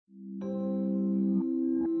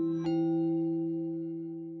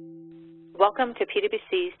Welcome to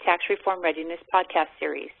PwC's Tax Reform Readiness podcast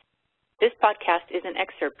series. This podcast is an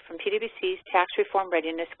excerpt from PwC's Tax Reform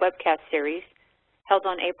Readiness webcast series held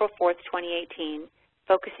on April 4th, 2018,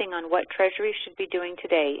 focusing on what Treasury should be doing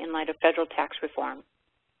today in light of federal tax reform.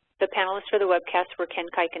 The panelists for the webcast were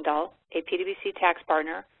Ken Kuykendall, a PwC tax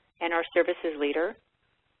partner and our services leader,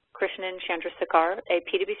 Krishnan Chandrasekhar, a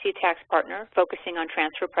PwC tax partner focusing on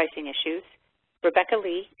transfer pricing issues, Rebecca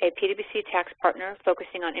Lee, a PwC tax partner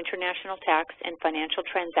focusing on international tax and financial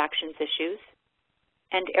transactions issues,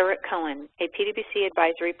 and Eric Cohen, a PwC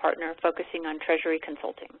advisory partner focusing on Treasury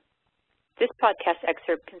consulting. This podcast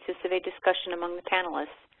excerpt consists of a discussion among the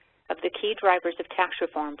panelists of the key drivers of tax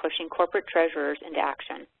reform pushing corporate treasurers into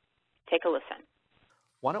action. Take a listen.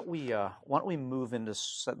 Why don't we move into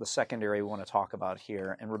the second area we want to talk about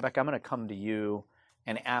here? And Rebecca, I'm going to come to you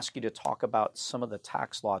and ask you to talk about some of the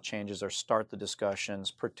tax law changes or start the discussions,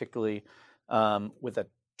 particularly with a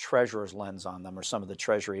treasurer's lens on them or some of the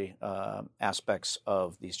Treasury aspects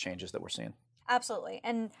of these changes that we're seeing. Absolutely.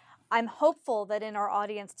 And I'm hopeful that in our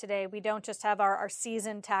audience today, we don't just have our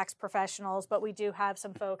seasoned tax professionals, but we do have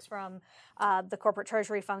some folks from the corporate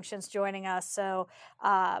treasury functions joining us. So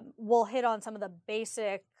we'll hit on some of the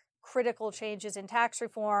basic critical changes in tax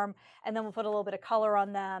reform, and then we'll put a little bit of color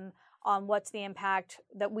on them on what's the impact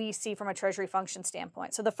that we see from a Treasury function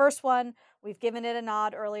standpoint. So the first one, we've given it a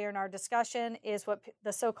nod earlier in our discussion, is what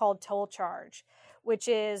the so-called toll charge, which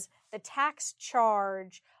is the tax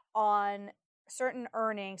charge on certain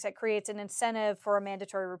earnings that creates an incentive for a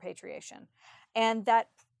mandatory repatriation. And that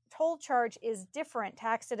toll charge is different,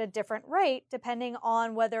 taxed at a different rate, depending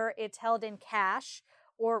on whether it's held in cash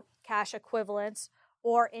or cash equivalents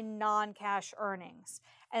or in non-cash earnings.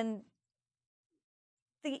 And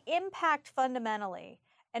the impact fundamentally,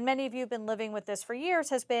 and many of you have been living with this for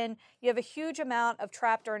years, has been you have a huge amount of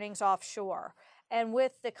trapped earnings offshore. And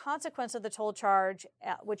with the consequence of the toll charge,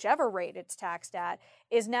 whichever rate it's taxed at,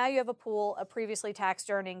 is now you have a pool of previously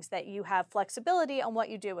taxed earnings that you have flexibility on what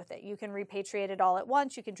you do with it. You can repatriate it all at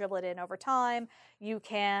once. You can dribble it in over time. You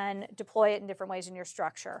can deploy it in different ways in your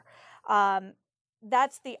structure.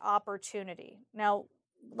 That's the opportunity. Now,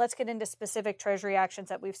 let's get into specific Treasury actions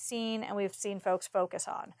that we've seen and we've seen folks focus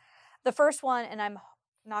on. The first one, and I'm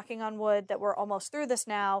knocking on wood that we're almost through this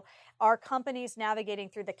now, are companies navigating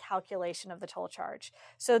through the calculation of the toll charge.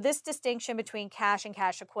 So this distinction between cash and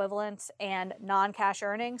cash equivalents and non-cash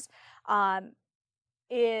earnings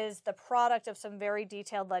is the product of some very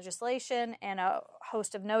detailed legislation and a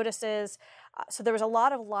host of notices. So there was a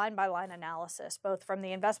lot of line-by-line analysis, both from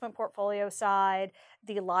the investment portfolio side,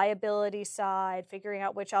 the liability side, figuring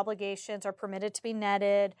out which obligations are permitted to be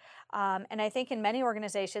netted. And I think in many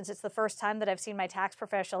organizations, it's the first time that I've seen my tax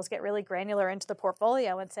professionals get really granular into the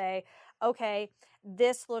portfolio and say, okay,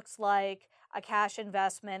 this looks like a cash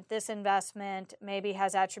investment, this investment maybe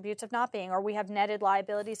has attributes of not being, or we have netted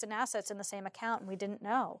liabilities and assets in the same account and we didn't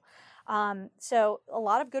know. So a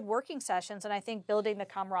lot of good working sessions, and I think building the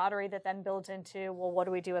camaraderie that then builds into, well, what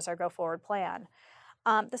do we do as our go-forward plan?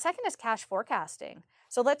 The second is cash forecasting.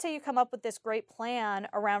 So let's say you come up with this great plan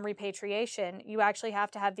around repatriation. You actually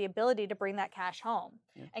have to have the ability to bring that cash home.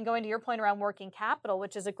 Yeah. And going to your point around working capital,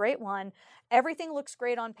 which is a great one, everything looks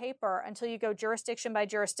great on paper until you go jurisdiction by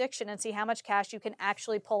jurisdiction and see how much cash you can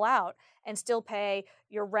actually pull out and still pay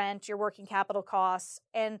your rent, your working capital costs.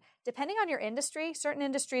 And depending on your industry, certain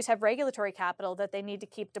industries have regulatory capital that they need to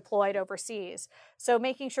keep deployed overseas. So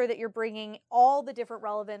making sure that you're bringing all the different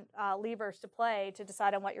relevant levers to play to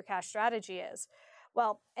decide on what your cash strategy is.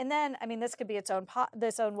 Well, and then, I mean, this could be its own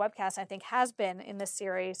webcast, I think, has been in this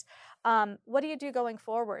series. What do you do going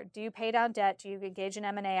forward? Do you pay down debt? Do you engage in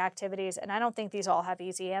M&A activities? And I don't think these all have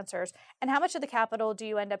easy answers. And how much of the capital do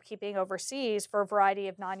you end up keeping overseas for a variety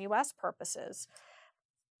of non-U.S. purposes?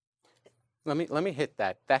 Let me hit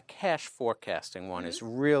that. That cash forecasting one is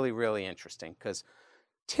really, really interesting because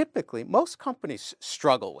typically most companies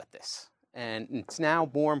struggle with this. And it's now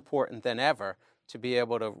more important than ever to be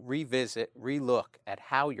able to relook at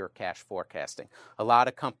how you're cash forecasting. A lot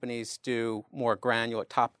of companies do more granular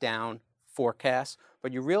top-down forecasts,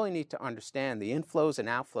 but you really need to understand the inflows and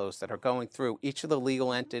outflows that are going through each of the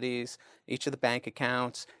legal entities, each of the bank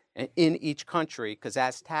accounts, and in each country, because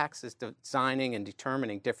as tax is designing and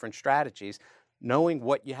determining different strategies, knowing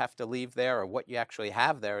what you have to leave there or what you actually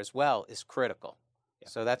have there as well is critical. Yeah.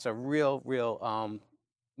 So that's a real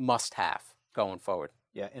must-have going forward.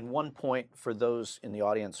 Yeah, and one point for those in the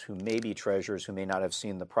audience who may be treasurers who may not have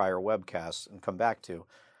seen the prior webcasts and come back to,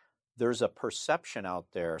 there's a perception out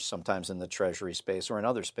there sometimes in the Treasury space or in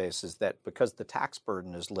other spaces that because the tax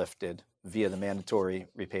burden is lifted via the mandatory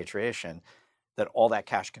repatriation, that all that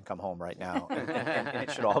cash can come home right now and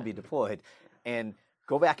it should all be deployed. And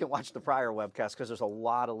go back and watch the prior webcast because there's a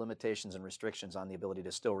lot of limitations and restrictions on the ability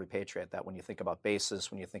to still repatriate that when you think about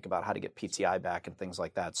basis, when you think about how to get PTI back and things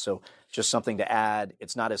like that. So just something to add.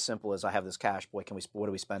 It's not as simple as I have this cash. Boy, what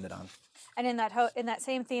do we spend it on? And in that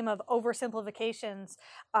same theme of oversimplifications,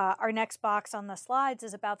 our next box on the slides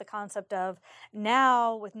is about the concept of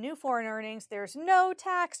now with new foreign earnings, there's no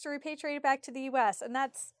tax to repatriate it back to the U.S. And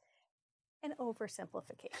that's an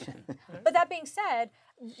oversimplification. But that being said,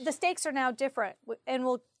 the stakes are now different, and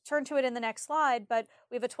we'll turn to it in the next slide, but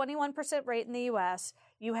we have a 21% rate in the U.S.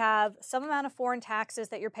 You have some amount of foreign taxes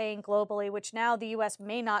that you're paying globally, which now the U.S.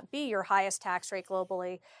 may not be your highest tax rate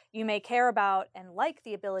globally. You may care about and like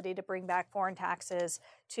the ability to bring back foreign taxes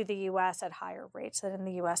to the U.S. at higher rates than in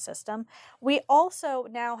the U.S. system. We also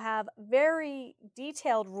now have very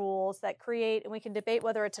detailed rules that create, and we can debate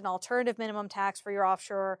whether it's an alternative minimum tax for your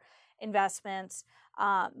offshore investments,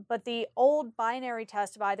 but the old binary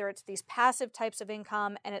test of either it's these passive types of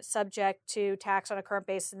income and it's subject to tax on a current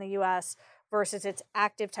basis in the U.S. versus its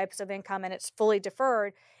active types of income and it's fully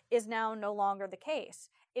deferred is now no longer the case.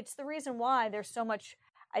 It's the reason why there's so much,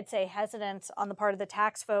 I'd say, hesitance on the part of the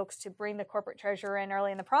tax folks to bring the corporate treasurer in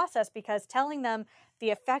early in the process, because telling them the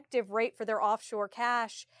effective rate for their offshore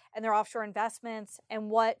cash and their offshore investments and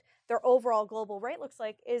what their overall global rate looks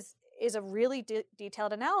like is a really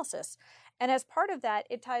detailed analysis. And as part of that,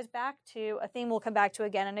 it ties back to a theme we'll come back to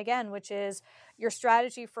again and again, which is your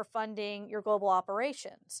strategy for funding your global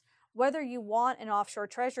operations. Whether you want an offshore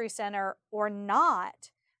treasury center or not,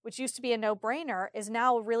 which used to be a no-brainer, is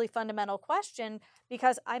now a really fundamental question,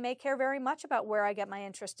 because I may care very much about where I get my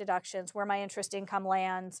interest deductions, where my interest income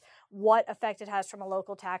lands, what effect it has from a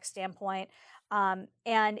local tax standpoint.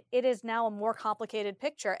 And it is now a more complicated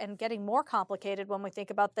picture, and getting more complicated when we think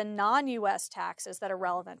about the non-U.S. taxes that are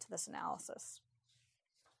relevant to this analysis.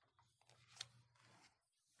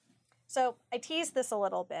 So I teased this a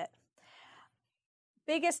little bit.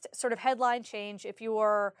 Biggest sort of headline change if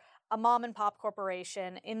you're a mom and pop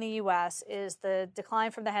corporation in the U.S. is the decline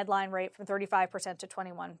from the headline rate from 35% to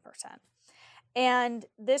 21%. And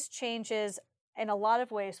this changes in a lot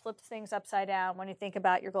of ways, flips things upside down when you think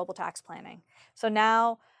about your global tax planning. So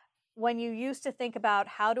now when you used to think about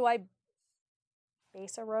how do I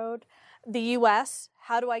base erode the U.S.,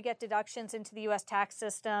 how do I get deductions into the U.S. tax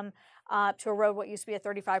system to erode what used to be a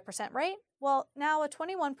 35% rate? Well, now a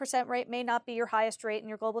 21% rate may not be your highest rate in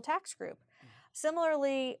your global tax group.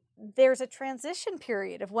 Similarly, there's a transition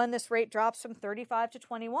period of when this rate drops from 35 to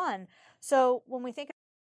 21. So when we think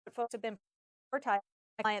about what folks have been prioritizing,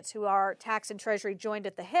 clients who are tax and treasury joined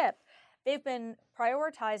at the hip, they've been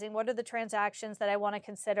prioritizing what are the transactions that I want to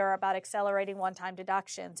consider about accelerating one-time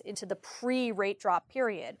deductions into the pre-rate drop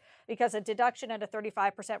period, because a deduction at a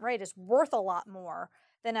 35% rate is worth a lot more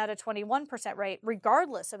than at a 21% rate,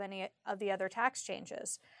 regardless of any of the other tax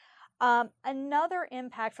changes. Another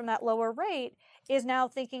impact from that lower rate is now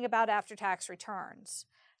thinking about after-tax returns.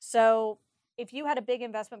 So if you had a big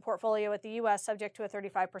investment portfolio at the U.S. subject to a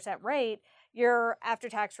 35% rate, your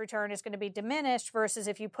after-tax return is going to be diminished versus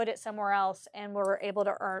if you put it somewhere else and were able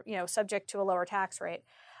to earn, subject to a lower tax rate.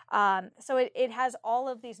 So it has all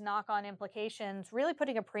of these knock-on implications, really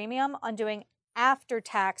putting a premium on doing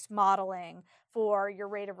after-tax modeling for your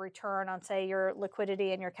rate of return on, say, your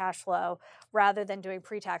liquidity and your cash flow, rather than doing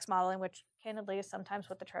pre-tax modeling, which candidly is sometimes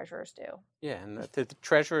what the treasurers do. Yeah, and the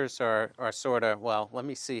treasurers are sort of, well, let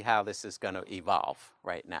me see how this is going to evolve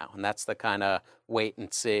right now. And that's the kind of wait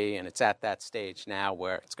and see, and it's at that stage now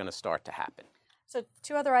where it's going to start to happen. So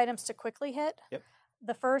 2 other items to quickly hit. Yep.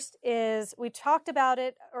 The first is, we talked about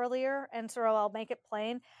it earlier, and so I'll make it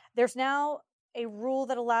plain. There's now a rule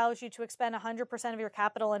that allows you to expend 100% of your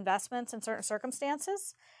capital investments in certain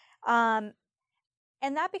circumstances. And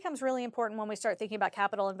that becomes really important when we start thinking about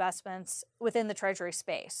capital investments within the treasury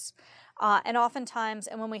space. And oftentimes,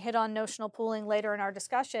 and when we hit on notional pooling later in our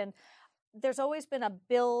discussion, there's always been a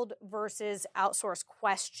build versus outsource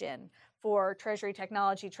question for treasury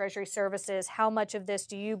technology, treasury services. How much of this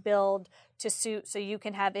do you build to suit so you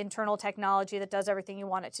can have internal technology that does everything you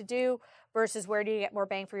want it to do, versus where do you get more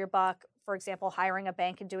bang for your buck? For example, hiring a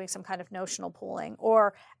bank and doing some kind of notional pooling,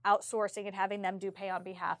 or outsourcing and having them do pay on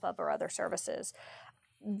behalf of or other services.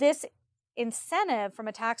 This incentive from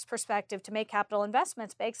a tax perspective to make capital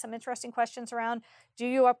investments begs some interesting questions around, do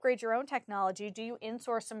you upgrade your own technology? Do you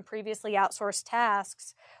insource some previously outsourced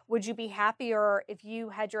tasks? Would you be happier if you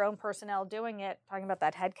had your own personnel doing it? Talking about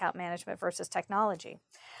that headcount management versus technology.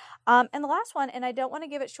 And the last one, and I don't want to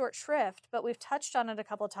give it short shrift, but we've touched on it a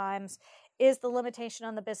couple of times, is the limitation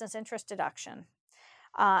on the business interest deduction.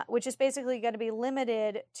 which is basically going to be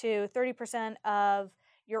limited to 30% of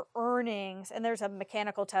your earnings, and there's a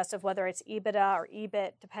mechanical test of whether it's EBITDA or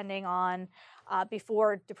EBIT, depending on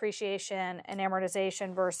before depreciation and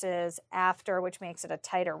amortization versus after, which makes it a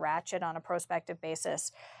tighter ratchet on a prospective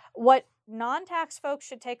basis. What non-tax folks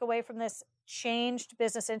should take away from this changed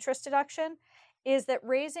business interest deduction is that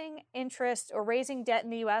raising interest or raising debt in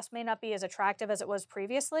the U.S. may not be as attractive as it was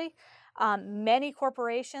previously. Many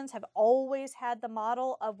corporations have always had the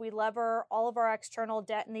model of we lever all of our external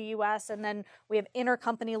debt in the U.S. and then we have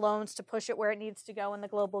intercompany loans to push it where it needs to go in the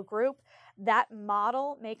global group. That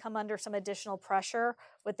model may come under some additional pressure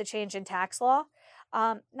with the change in tax law.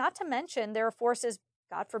 Not to mention there are forces,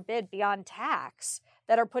 God forbid, beyond tax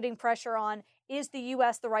that are putting pressure on, is the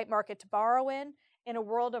U.S. the right market to borrow in? In a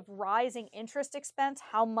world of rising interest expense,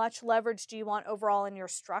 how much leverage do you want overall in your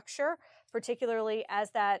structure, particularly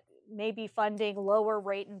as that may be funding lower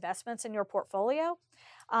rate investments in your portfolio?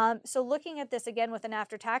 So looking at this again with an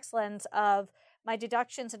after-tax lens of my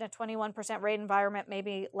deductions in a 21% rate environment may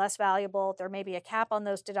be less valuable. There may be a cap on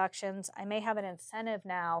those deductions. I may have an incentive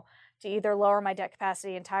now to either lower my debt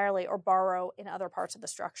capacity entirely or borrow in other parts of the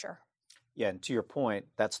structure. Yeah, and to your point,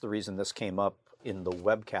 that's the reason this came up in the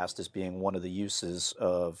webcast as being one of the uses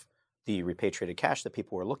of the repatriated cash that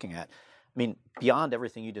people were looking at. I mean, beyond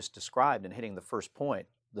everything you just described and hitting the first point,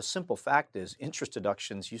 the simple fact is interest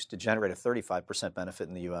deductions used to generate a 35% benefit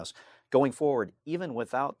in the U.S. Going forward, even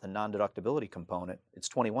without the non-deductibility component, it's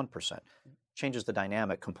 21%. Changes the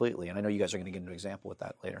dynamic completely, and I know you guys are going to get into an example with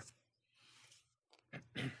that later.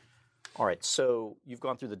 All right, so you've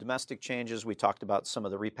gone through the domestic changes. We talked about some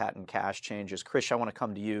of the repat and cash changes. Krish, I want to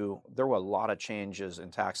come to you. There were a lot of changes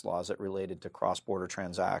in tax laws that related to cross-border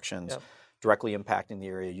transactions, directly impacting the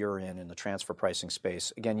area you're in the transfer pricing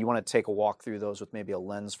space. Again, you want to take a walk through those with maybe a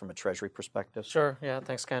lens from a Treasury perspective? Sure, yeah,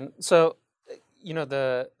 thanks, Ken. So,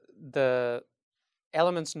 the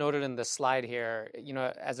elements noted in the slide here,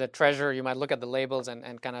 as a treasurer, you might look at the labels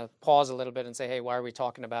and kind of pause a little bit and say, hey, why are we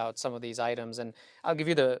talking about some of these items? And I'll give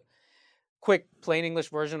you the quick plain English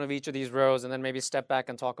version of each of these rows and then maybe step back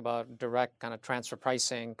and talk about direct kind of transfer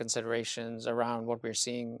pricing considerations around what we're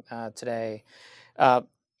seeing today.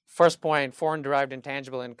 First point, foreign derived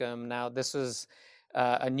intangible income. Now, this is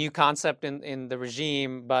a new concept in the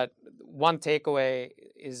regime, but one takeaway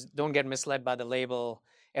is don't get misled by the label.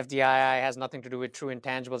 FDII has nothing to do with true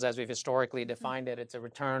intangibles as we've historically defined it. It's a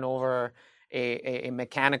return over a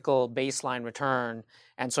mechanical baseline return.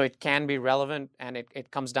 And so it can be relevant, and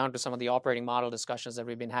it comes down to some of the operating model discussions that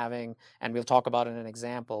we've been having, and we'll talk about it in an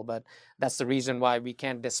example. But that's the reason why we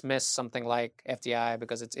can't dismiss something like FDII,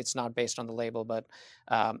 because it's not based on the label, but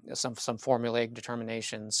some formulaic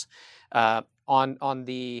determinations. On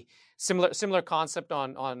the similar concept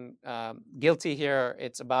on GILTI here,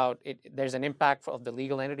 it's about there's an impact of the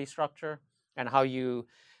legal entity structure and how you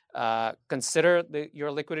consider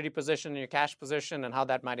your liquidity position and your cash position and how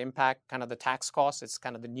that might impact kind of the tax costs. It's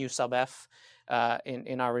kind of the new sub F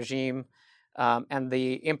in our regime. And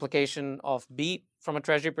the implication of BEAT from a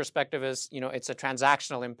Treasury perspective is, it's a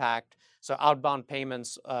transactional impact. So outbound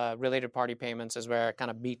payments, related party payments is where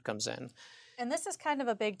kind of BEAT comes in. And this is kind of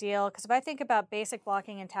a big deal because if I think about basic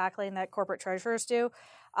blocking and tackling that corporate treasurers do,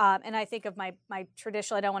 and I think of my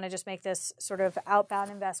traditional, I don't want to just make this sort of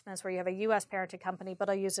outbound investments where you have a U.S. parented company, but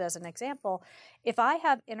I'll use it as an example. If I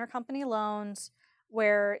have intercompany loans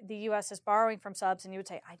where the U.S. is borrowing from subs, and you would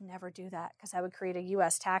say, I'd never do that because I would create a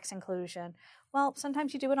U.S. tax inclusion. Well,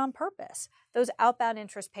 sometimes you do it on purpose. Those outbound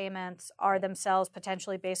interest payments are themselves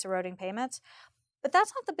potentially base eroding payments. But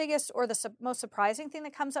that's not the biggest or the most surprising thing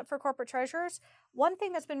that comes up for corporate treasurers. One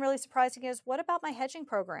thing that's been really surprising is, what about my hedging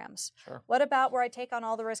programs? Sure. What about where I take on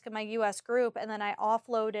all the risk in my U.S. group and then I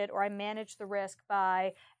offload it or I manage the risk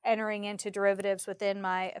by entering into derivatives within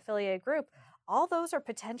my affiliated group? All those are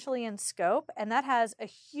potentially in scope, and that has a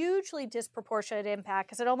hugely disproportionate impact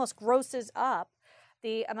because it almost grosses up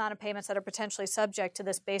the amount of payments that are potentially subject to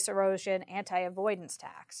this base erosion anti-avoidance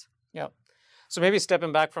tax. Yep. So maybe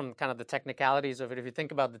stepping back from kind of the technicalities of it, if you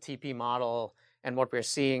think about the TP model and what we're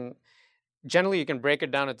seeing, generally you can break it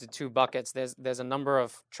down into two buckets. There's a number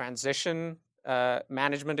of transition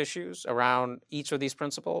management issues around each of these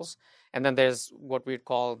principles, and then there's what we'd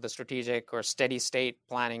call the strategic or steady state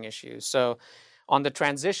planning issues. So on the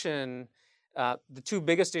transition, the two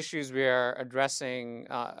biggest issues we are addressing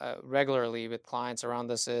regularly with clients around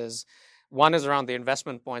this is, one is around the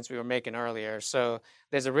investment points we were making earlier. So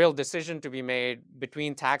there's a real decision to be made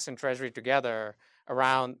between tax and treasury together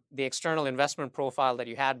around the external investment profile that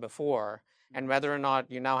you had before and whether or not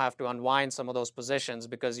you now have to unwind some of those positions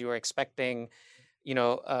because you were expecting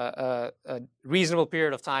a reasonable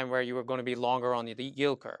period of time where you were going to be longer on the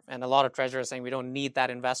yield curve. And a lot of treasurers are saying we don't need that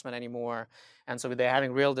investment anymore. And so they're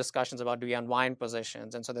having real discussions about, do we unwind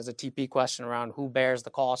positions? And so there's a TP question around who bears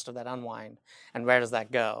the cost of that unwind and where does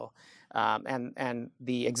that go? And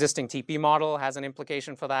the existing TP model has an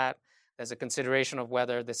implication for that. There's a consideration of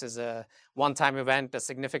whether this is a one-time event, a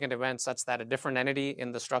significant event, such that a different entity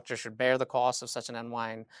in the structure should bear the cost of such an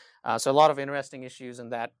unwind. So a lot of interesting issues in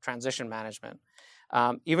that transition management.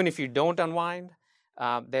 Even if you don't unwind,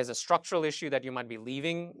 there's a structural issue that you might be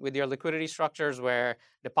leaving with your liquidity structures where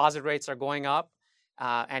deposit rates are going up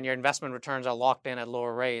and your investment returns are locked in at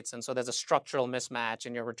lower rates. And so there's a structural mismatch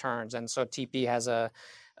in your returns. And so TP has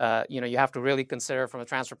you have to really consider from a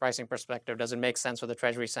transfer pricing perspective, does it make sense for the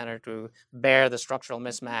Treasury Center to bear the structural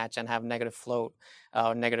mismatch and have negative float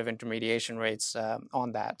or negative intermediation rates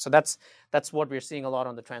on that? So that's what we're seeing a lot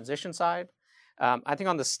on the transition side. I think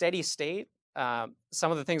on the steady state,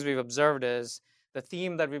 some of the things we've observed is the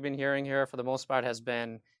theme that we've been hearing here for the most part has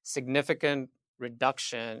been significant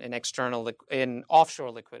reduction in offshore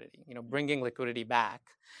liquidity, bringing liquidity back.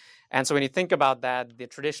 And so when you think about that, the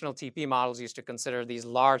traditional TP models used to consider these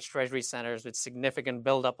large treasury centers with significant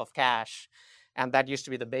buildup of cash. And that used to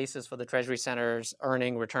be the basis for the treasury centers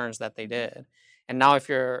earning returns that they did. And now if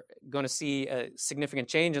you're going to see a significant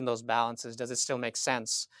change in those balances, does it still make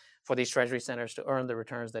sense for these treasury centers to earn the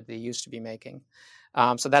returns that they used to be making?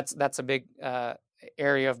 So that's a big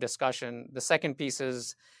area of discussion. The second piece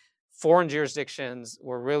is foreign jurisdictions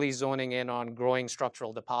were really zoning in on growing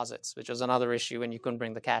structural deposits, which was another issue when you couldn't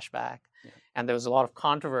bring the cash back. Yeah. And there was a lot of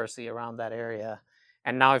controversy around that area.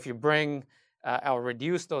 And now if you bring or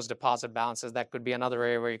reduce those deposit balances, that could be another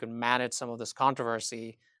area where you can manage some of this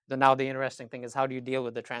controversy. Now the interesting thing is, how do you deal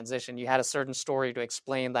with the transition? You had a certain story to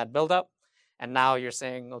explain that buildup, and now you're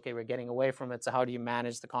saying, okay, we're getting away from it, so how do you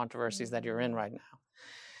manage the controversies that you're in right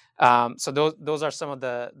now? So those are some of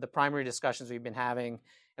the primary discussions we've been having.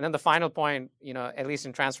 And then the final point, at least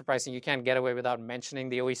in transfer pricing, you can't get away without mentioning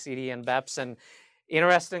the OECD and BEPS. And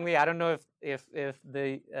interestingly, I don't know if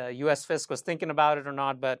the U.S. Fisc was thinking about it or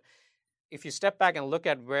not, but if you step back and look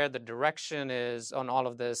at where the direction is on all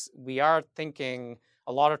of this, we are thinking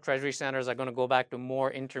a lot of treasury centers are going to go back to more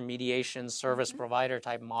intermediation service provider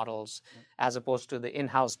type models, as opposed to the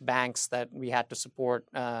in-house banks that we had to support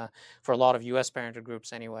for a lot of U.S. parented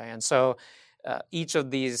groups anyway. And so each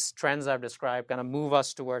of these trends I've described kind of move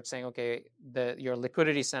us towards saying, okay, your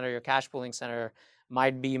liquidity center, your cash pooling center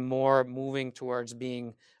might be more moving towards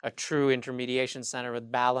being a true intermediation center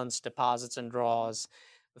with balanced deposits and draws,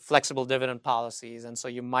 flexible dividend policies. And so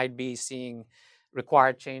you might be seeing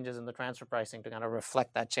required changes in the transfer pricing to kind of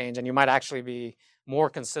reflect that change. And you might actually be more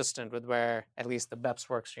consistent with where at least the BEPS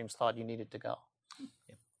work streams thought you needed to go.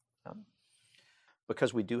 Yeah.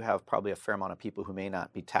 Because we do have probably a fair amount of people who may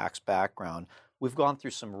not be tax background, we've gone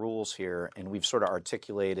through some rules here and we've sort of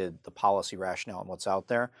articulated the policy rationale and what's out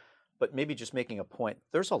there. But maybe just making a point,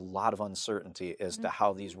 there's a lot of uncertainty as to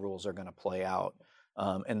how these rules are going to play out.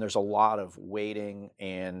 And there's a lot of waiting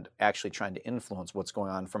and actually trying to influence what's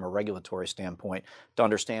going on from a regulatory standpoint to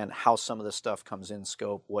understand how some of this stuff comes in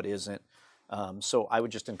scope, what isn't. So I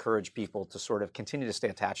would just encourage people to sort of continue to stay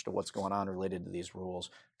attached to what's going on related to these rules,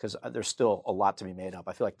 because there's still a lot to be made up.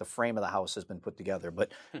 I feel like the frame of the house has been put together,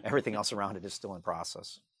 but everything else around it is still in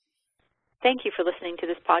process. Thank you for listening to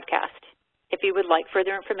this podcast. If you would like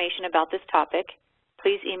further information about this topic,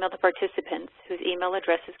 please email the participants whose email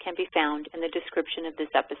addresses can be found in the description of this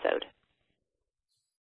episode.